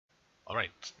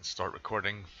Alright, start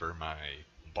recording for my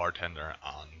Bartender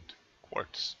and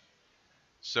Quartz.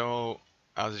 So,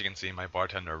 as you can see, my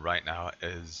Bartender right now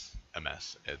is a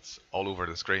mess. It's all over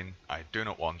the screen. I do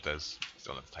not want this,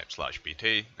 so let's type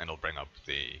 /bt and it'll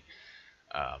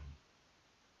um,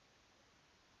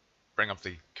 bring up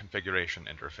the configuration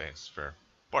interface for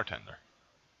Bartender.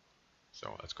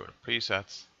 So let's go to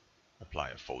presets,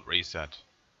 apply a full reset.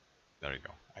 There you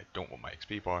go. I don't want my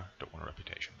XP bar, don't want a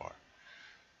reputation bar.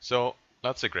 So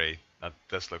let's agree that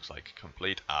this looks like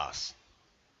complete ass.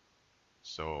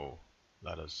 So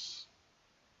let us.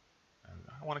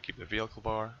 I want to keep the vehicle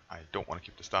bar. I don't want to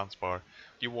keep the stance bar.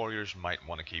 You warriors might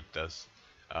want to keep this.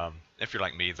 If you're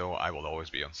like me though, I will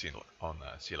always be on Seal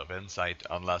of Insight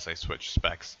unless I switch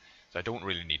specs. So I don't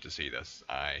really need to see this.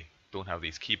 I don't have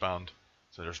these keybound,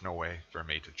 so there's no way for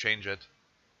me to change it.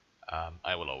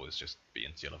 I will always just be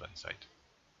in Seal of Insight.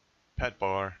 Pet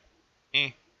bar,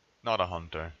 not a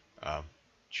hunter.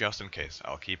 Just in case,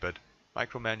 I'll keep it.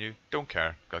 Micro menu, don't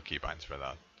care, got keybinds for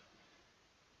that.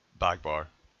 Bag bar,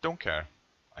 don't care.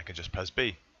 I can just press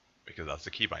B, because that's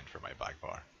the keybind for my bag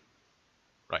bar.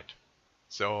 Right,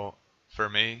 so for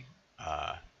me,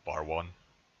 bar 1,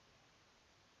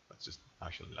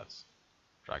 let's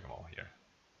drag them all here.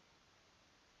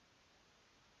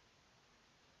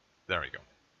 There we go.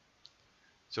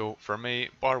 So for me,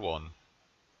 bar 1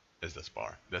 is this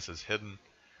bar. This is hidden.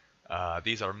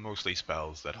 These are mostly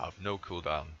spells that have no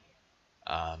cooldown,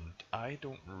 and I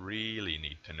don't really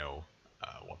need to know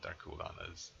what their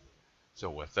cooldown is. So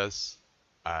with this,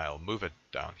 I'll move it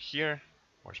down here.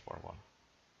 Where's bar 1?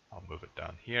 I'll move it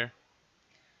down here.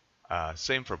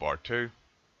 Same for bar 2.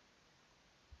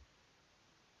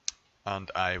 And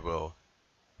I will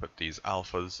put these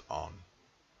alphas on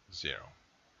 0.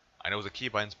 I know the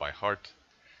keybinds by heart,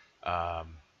 and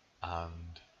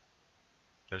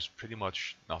there's pretty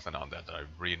much nothing on that I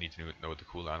really need to know the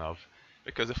cooldown of,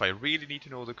 because if I really need to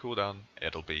know the cooldown,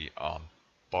 it'll be on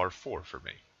bar 4 for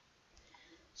me.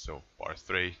 So bar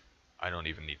 3, I don't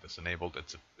even need this enabled,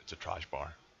 it's a trash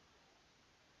bar.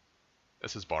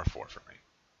 This is bar 4 for me.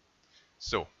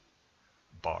 So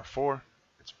bar 4,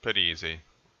 it's pretty easy.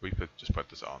 We just put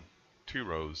this on 2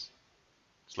 rows,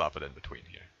 slap it in between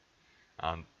here.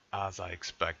 And as I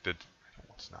expected, I don't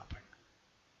want snapping.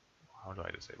 How do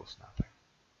I disable snapping?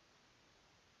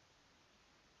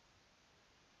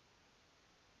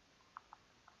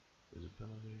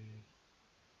 Visibility,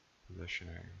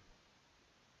 positioning.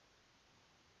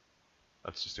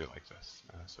 Let's just do it like this.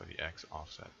 So the X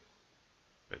offset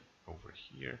bit over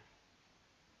here.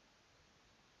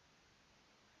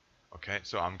 Okay,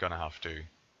 so I'm gonna have to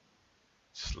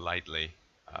slightly.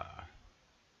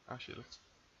 Actually, let's.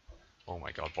 Oh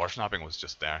my God, bar snapping was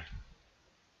just there.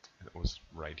 It was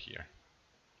right here.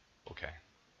 Okay,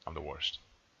 I'm the worst.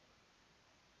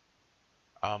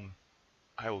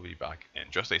 I will be back in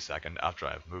just a second after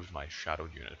I've moved my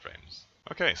shadowed unit frames.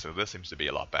 Okay, so this seems to be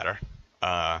a lot better.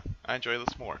 I enjoy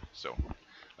this more, so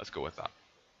let's go with that.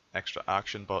 Extra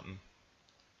action button.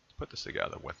 Let's put this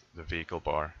together with the vehicle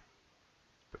bar.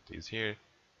 Put these here. If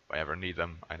I ever need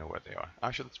them, I know where they are.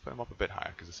 Actually, let's put them up a bit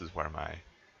higher because this is where my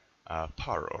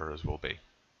power orders will be.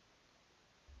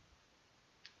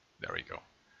 There we go.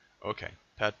 Okay,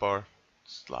 pet bar.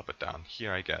 Slap it down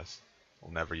here, I guess.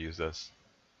 We'll never use this.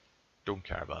 Don't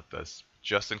care about this.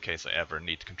 Just in case I ever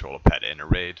need to control a pet in a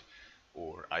raid,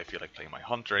 or I feel like playing my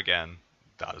hunter again,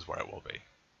 that is where it will be.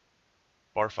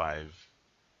 Bar 5,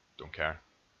 don't care.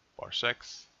 Bar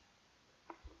 6,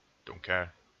 don't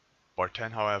care. Bar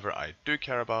 10, however, I do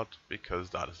care about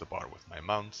because that is the bar with my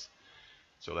mounts.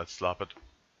 So let's slap it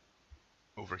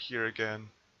over here again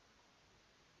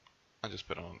and just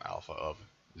put on an alpha of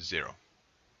 0.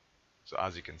 So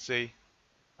as you can see,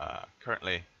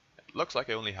 currently it looks like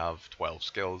I only have 12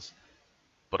 skills,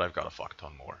 but I've got a fuck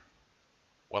ton more.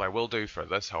 What I will do for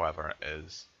this, however,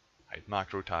 is hide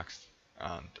macro text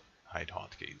and hide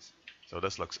hotkeys. So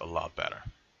this looks a lot better.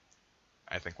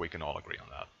 I think we can all agree on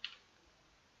that.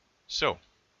 So,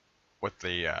 with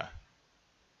the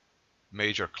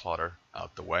major clutter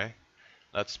out the way,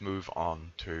 let's move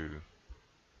on to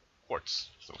Quartz.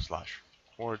 So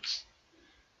 /Quartz.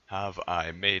 Have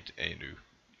I made a new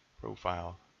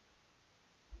profile?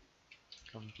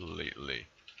 Completely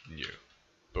new.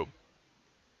 Boom.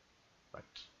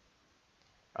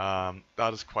 Right.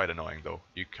 That is quite annoying though.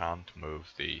 You can't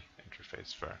move the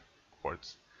interface for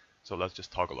Quartz. So let's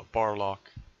just toggle a bar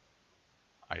lock.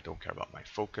 I don't care about my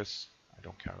focus. I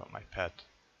don't care about my pet.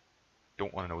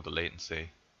 Don't want to know the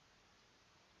latency.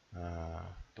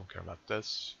 Don't care about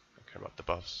this. Don't care about the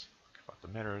buffs. Don't care about the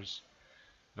mirrors.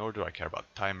 Nor do I care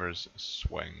about timers,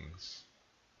 swings,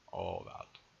 all that.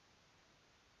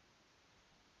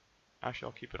 Actually,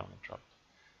 I'll keep it uninterrupted.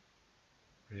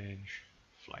 Range,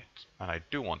 flight. And I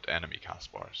do want enemy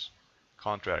cast bars.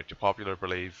 Contrary to popular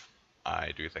belief,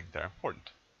 I do think they're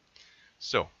important.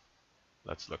 So,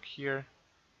 let's look here,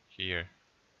 here,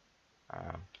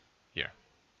 and here.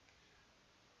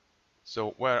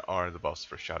 So where are the buffs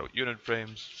for shadow unit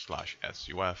frames /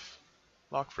 SUF?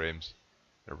 Lock frames.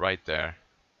 They're right there.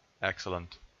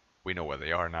 Excellent. We know where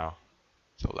they are now.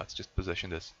 So let's just position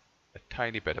this a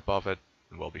tiny bit above it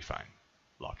and we'll be fine.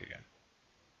 Lock again.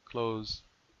 Close.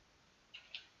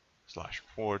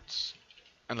 / Quartz.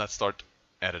 And let's start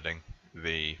editing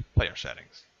the player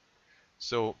settings.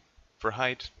 So for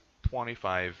height,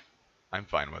 25, I'm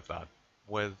fine with that.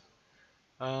 Width,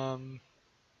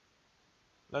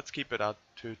 let's keep it at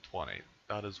 220.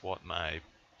 That is what my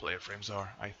player frames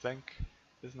are, I think,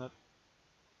 isn't it?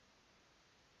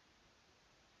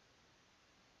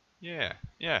 Yeah,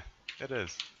 it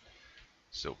is.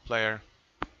 So player,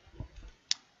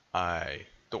 I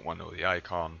don't want to know the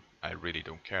icon. I really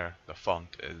don't care. The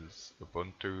font is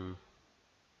Ubuntu.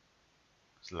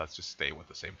 So let's just stay with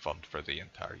the same font for the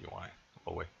entire UI.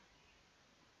 Oh wait.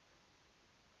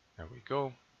 There we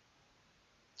go.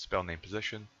 Spell name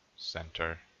position,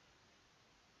 center.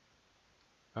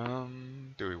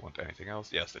 Do we want anything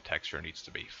else? Yes, the texture needs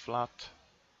to be flat.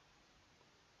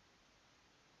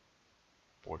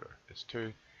 Border is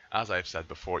 2. As I've said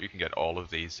before, you can get all of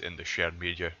these in the shared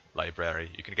media library.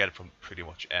 You can get it from pretty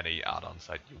much any add-on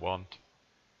site you want.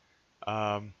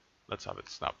 Let's have it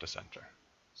snap to center.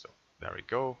 So there we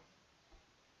go.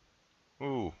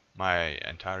 Ooh, my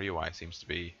entire UI seems to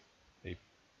be a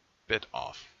bit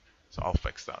off. So I'll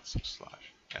fix that. So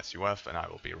 / SUF and I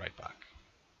will be right back.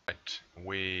 Right,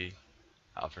 we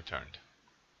have returned.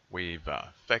 We've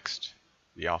fixed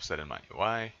the offset in my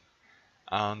UI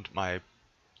and my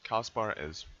cast bar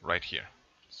is right here.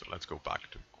 So let's go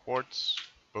back to Quartz.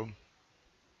 Boom.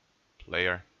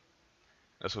 Player.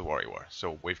 This is where we were.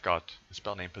 So we've got the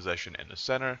spell name position in the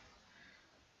center.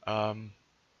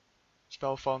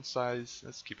 Spell font size,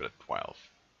 let's keep it at 12.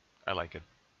 I like it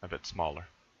a bit smaller.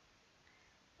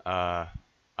 I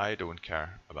don't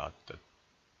care about the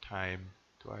time.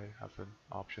 Do I have an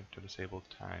option to disable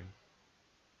time?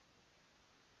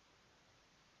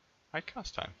 Hide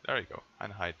cast time. There you go.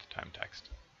 And hide time text.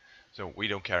 So we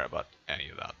don't care about any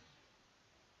of that.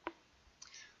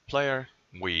 Player,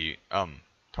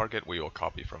 target we will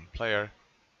copy from player,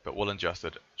 but we'll adjust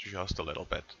it just a little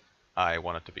bit. I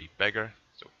want it to be bigger,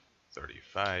 so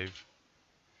 35,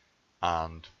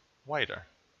 and wider,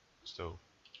 so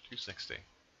 260.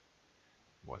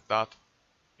 With that,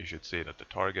 you should see that the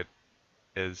target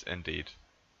is indeed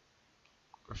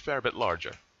a fair bit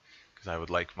larger, because I would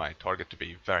like my target to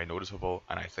be very noticeable,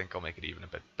 and I think I'll make it even a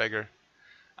bit bigger,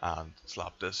 and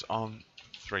slap this on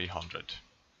 300.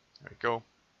 There we go.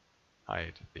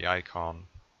 Hide the icon,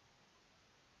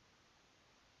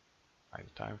 hide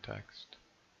the time text,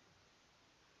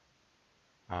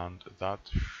 and that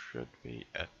should be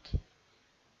it.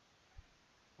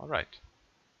 Alright,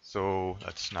 so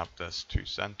let's snap this to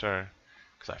center,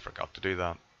 because I forgot to do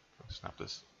that. Snap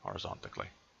this horizontally.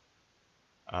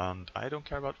 And I don't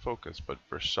care about focus, but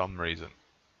for some reason,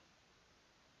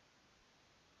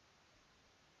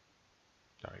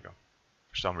 there we go.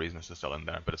 For some reason this is still in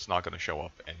there, but it's not going to show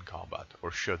up in combat,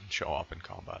 or shouldn't show up in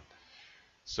combat.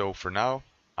 So for now,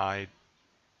 I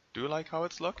do like how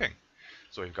it's looking.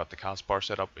 So we've got the cast bar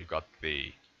set up, we've got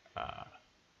the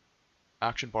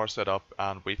action bar set up,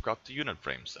 and we've got the unit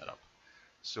frame set up.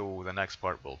 So the next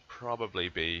part will probably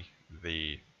be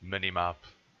the minimap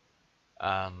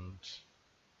and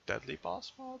deadly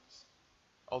boss mods.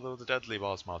 Although the deadly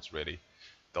boss mods really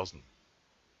doesn't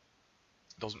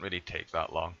really take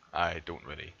that long. I don't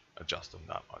really adjust them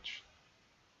that much.